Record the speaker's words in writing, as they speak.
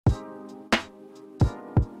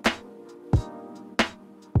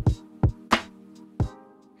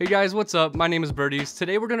Hey guys, what's up? My name is Birdies.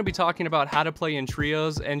 Today we're going to be talking about how to play in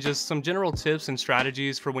trios and just some general tips and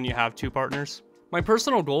strategies for when you have two partners. My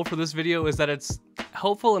personal goal for this video is that it's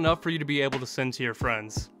helpful enough for you to be able to send to your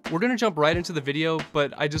friends. We're going to jump right into the video,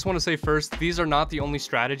 but I just want to say first, these are not the only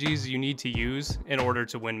strategies you need to use in order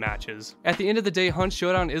to win matches. At the end of the day, Hunt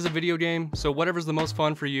Showdown is a video game, so whatever's the most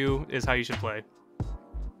fun for you is how you should play.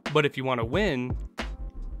 But if you want to win,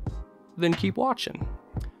 then keep watching.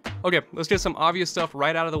 Okay, let's get some obvious stuff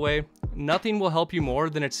right out of the way. Nothing will help you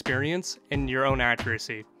more than experience and your own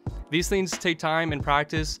accuracy. These things take time and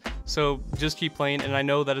practice, so just keep playing, and I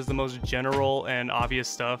know that is the most general and obvious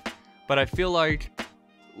stuff, but I feel like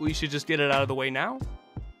we should just get it out of the way now.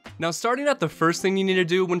 Now, starting at the first thing you need to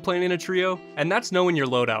do when playing in a trio, and that's knowing your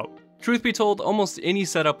loadout. Truth be told, almost any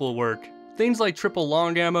setup will work. Things like triple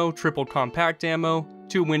long ammo, triple compact ammo,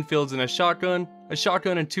 2 Winfields and a shotgun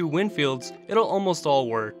and 2 Winfields, it'll almost all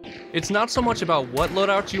work. It's not so much about what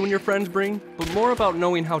loadouts you and your friends bring, but more about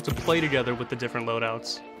knowing how to play together with the different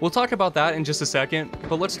loadouts. We'll talk about that in just a second,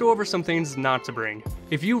 but let's go over some things not to bring.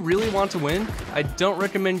 If you really want to win, I don't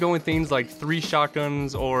recommend going things like 3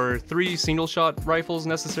 shotguns or 3 single shot rifles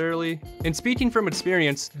necessarily. And speaking from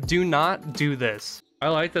experience, do not do this. I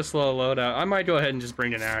like this little loadout. I might go ahead and just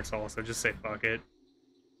bring an axe also, just say fuck it.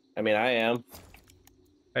 I mean, I am.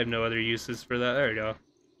 I have no other uses for that. There you go.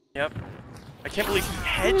 Yep. I can't believe he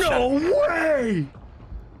headshot. No way!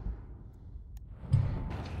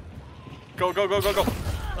 Go, go, go, go, go.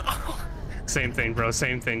 Same thing, bro.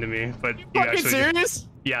 Same thing to me. But you Fucking actually serious?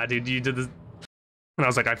 Yeah, dude, you did this. And I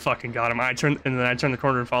was like, I fucking got him. I turned the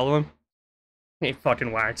corner and follow him. He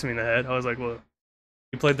fucking whacked me in the head. I was like, well,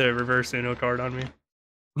 you played the reverse Uno card on me.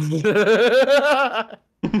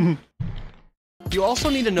 You also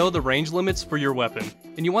need to know the range limits for your weapon,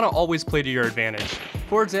 and you want to always play to your advantage.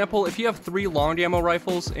 For example, if you have 3 long ammo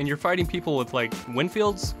rifles and you're fighting people with like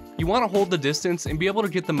Winfields, you want to hold the distance and be able to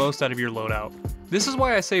get the most out of your loadout. This is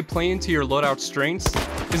why I say playing to your loadout strengths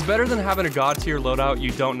is better than having a god tier loadout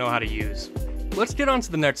you don't know how to use. Let's get on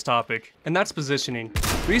to the next topic, and that's positioning.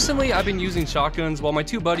 Recently, I've been using shotguns while my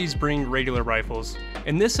 2 buddies bring regular rifles.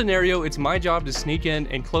 In this scenario, it's my job to sneak in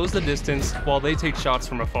and close the distance while they take shots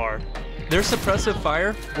from afar. Their suppressive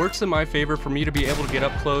fire works in my favor for me to be able to get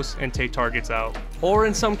up close and take targets out. Or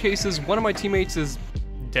in some cases, one of my teammates is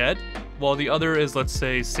dead, while the other is, let's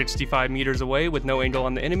say, 65 meters away with no angle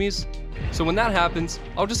on the enemies. So when that happens,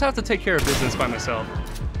 I'll just have to take care of business by myself.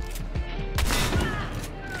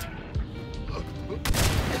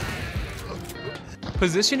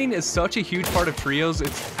 Positioning is such a huge part of trios,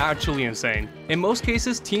 it's actually insane. In most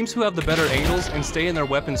cases, teams who have the better angles and stay in their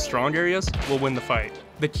weapon's strong areas will win the fight.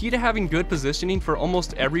 The key to having good positioning for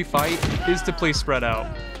almost every fight is to play spread out.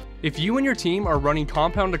 If you and your team are running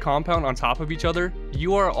compound to compound on top of each other,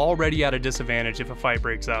 you are already at a disadvantage if a fight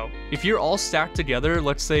breaks out. If you're all stacked together,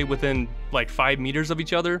 let's say within like 5 meters of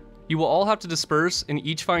each other, you will all have to disperse and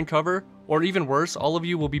each find cover, or even worse, all of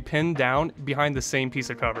you will be pinned down behind the same piece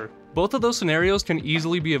of cover. Both of those scenarios can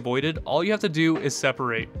easily be avoided. All you have to do is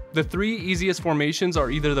separate. The 3 easiest formations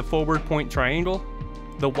are either the forward point triangle,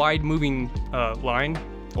 the wide moving line,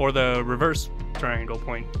 or the reverse triangle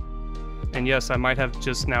point. And yes, I might have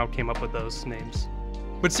just now came up with those names.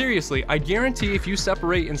 But seriously, I guarantee if you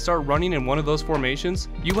separate and start running in one of those formations,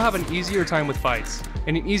 you will have an easier time with fights.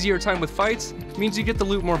 And an easier time with fights means you get to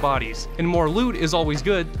loot more bodies. And more loot is always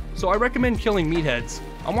good, so I recommend killing meatheads.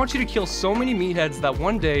 I want you to kill so many meatheads that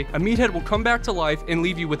one day, a meathead will come back to life and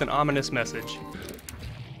leave you with an ominous message.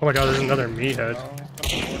 Oh my god, there's another meathead.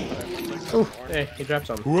 Oh, hey, he dropped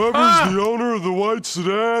something. Whoever's the owner of the white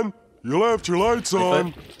sedan, you left your lights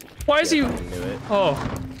on. Why is he?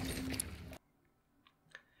 Oh.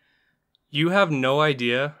 You have no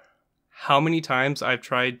idea how many times I've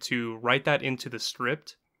tried to write that into the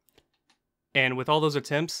script, and with all those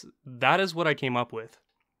attempts, that is what I came up with.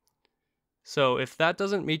 So if that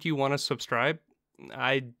doesn't make you want to subscribe,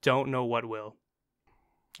 I don't know what will.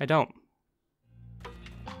 I don't.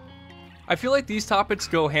 I feel like these topics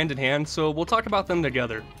go hand in hand, so we'll talk about them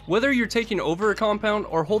together. Whether you're taking over a compound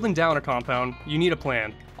or holding down a compound, you need a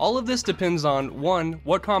plan. All of this depends on 1,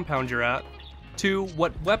 what compound you're at, 2,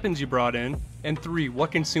 what weapons you brought in, and 3,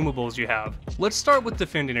 what consumables you have. Let's start with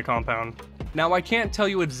defending a compound. Now, I can't tell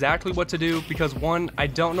you exactly what to do because 1, I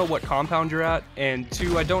don't know what compound you're at, and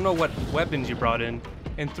 2, I don't know what weapons you brought in,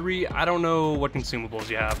 and 3, I don't know what consumables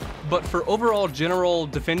you have. But for overall general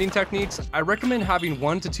defending techniques, I recommend having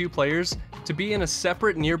 1 to 2 players to be in a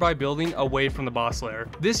separate nearby building away from the boss lair.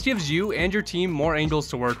 This gives you and your team more angles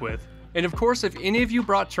to work with. And of course, if any of you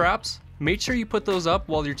brought traps, Make sure you put those up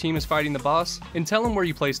while your team is fighting the boss, and tell them where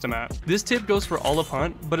you placed them at. This tip goes for all of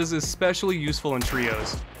Hunt, but is especially useful in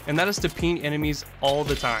trios. and that is to ping enemies all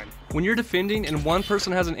the time. When you're defending and one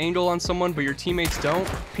person has an angle on someone but your teammates don't,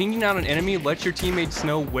 pinging out an enemy lets your teammates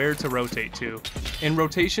know where to rotate to. And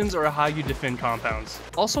rotations are how you defend compounds.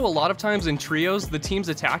 Also, a lot of times in trios, the teams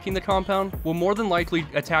attacking the compound will more than likely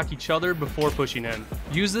attack each other before pushing in.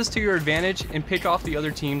 Use this to your advantage and pick off the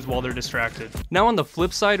other teams while they're distracted. Now on the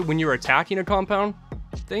flip side, when you're attacking a compound,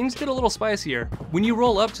 things get a little spicier. When you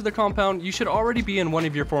roll up to the compound, you should already be in one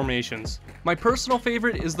of your formations. My personal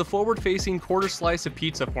favorite is the forward-facing quarter slice of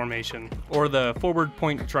pizza formation, or the forward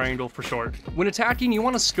point triangle for short. When attacking, you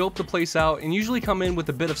want to scope the place out and usually come in with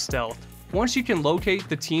a bit of stealth. Once you can locate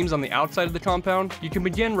the teams on the outside of the compound, you can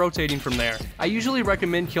begin rotating from there. I usually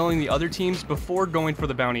recommend killing the other teams before going for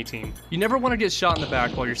the bounty team. You never want to get shot in the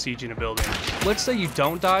back while you're sieging a building. Let's say you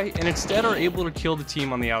don't die and instead are able to kill the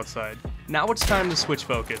team on the outside. Now it's time to switch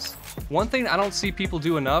focus. One thing I don't see people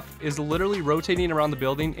do enough is literally rotating around the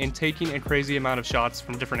building and taking a crazy amount of shots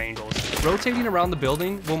from different angles. Rotating around the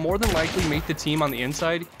building will more than likely make the team on the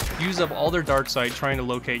inside use up all their dark sight trying to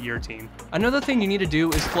locate your team. Another thing you need to do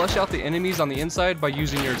is flush out the enemies on the inside by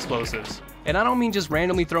using your explosives. And I don't mean just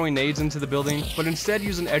randomly throwing nades into the building, but instead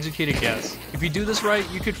use an educated guess. If you do this right,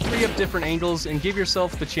 you could free up different angles and give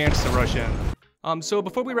yourself the chance to rush in. So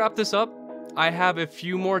before we wrap this up, I have a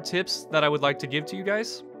few more tips that I would like to give to you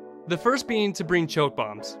guys. The first being to bring choke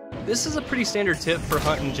bombs. This is a pretty standard tip for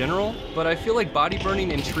hunt in general, but I feel like body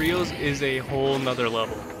burning in trios is a whole nother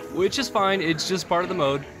level. Which is fine, it's just part of the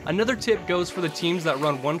mode. Another tip goes for the teams that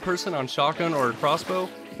run one person on shotgun or crossbow,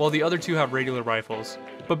 while the other two have regular rifles.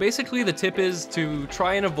 But basically the tip is to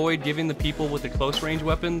try and avoid giving the people with the close range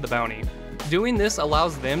weapon the bounty. Doing this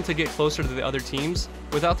allows them to get closer to the other teams,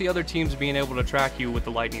 without the other teams being able to track you with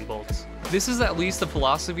the lightning bolts. This is at least the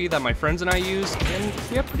philosophy that my friends and I use, and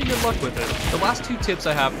we have pretty good luck with it. The last two tips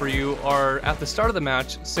I have for you are, at the start of the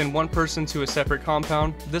match, send one person to a separate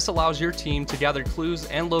compound. This allows your team to gather clues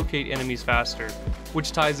and locate enemies faster,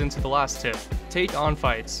 which ties into the last tip. Take on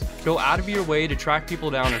fights. Go out of your way to track people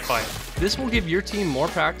down and fight. This will give your team more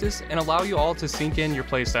practice and allow you all to sink in your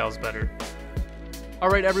playstyles better.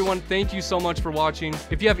 Alright everyone, thank you so much for watching.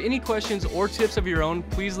 If you have any questions or tips of your own,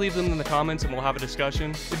 please leave them in the comments and we'll have a discussion.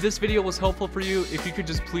 If this video was helpful for you, if you could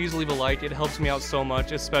just please leave a like, it helps me out so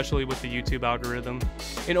much, especially with the YouTube algorithm.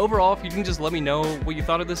 And overall, if you can just let me know what you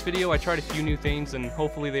thought of this video. I tried a few new things and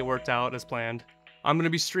hopefully they worked out as planned. I'm going to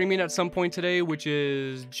be streaming at some point today, which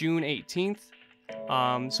is June 18th.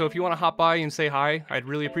 So if you want to hop by and say hi, I'd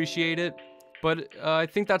really appreciate it. But I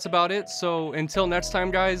think that's about it. So until next time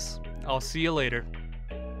guys, I'll see you later.